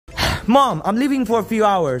Mom, I'm leaving for a few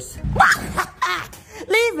hours.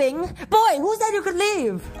 Leaving? Boy, who said you could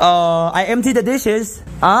leave? I emptied the dishes.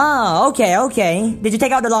 Ah, okay. Did you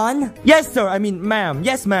take out the lawn? Yes, sir. I mean, ma'am.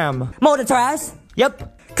 Yes, ma'am. Mow the trash?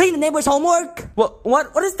 Yep. Clean the neighbor's homework?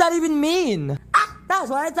 What does that even mean? That's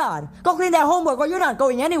what I thought. Go clean their homework or you're not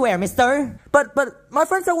going anywhere, mister. But my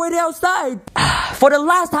friends are waiting outside. For the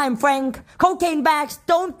last time, Frank, cocaine bags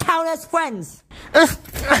don't count as friends.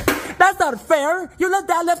 That's not fair. You let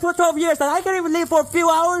Dad live for 12 years and I can't even leave for a few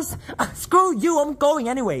hours. Screw you, I'm going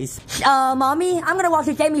anyways. Mommy, I'm gonna walk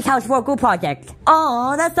to Jamie's house for a group project.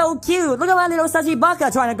 Aw, that's so cute. Look at my little sussy Baka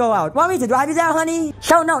trying to go out. Want me to drive you there, honey?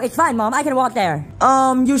 No, it's fine, Mom. I can walk there.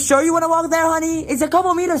 You sure you wanna walk there, honey? It's a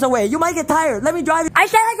couple meters away. You might get tired. Let me drive you. I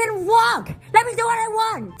said I can walk. Let me do what I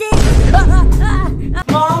want.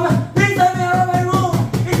 Mom, please let me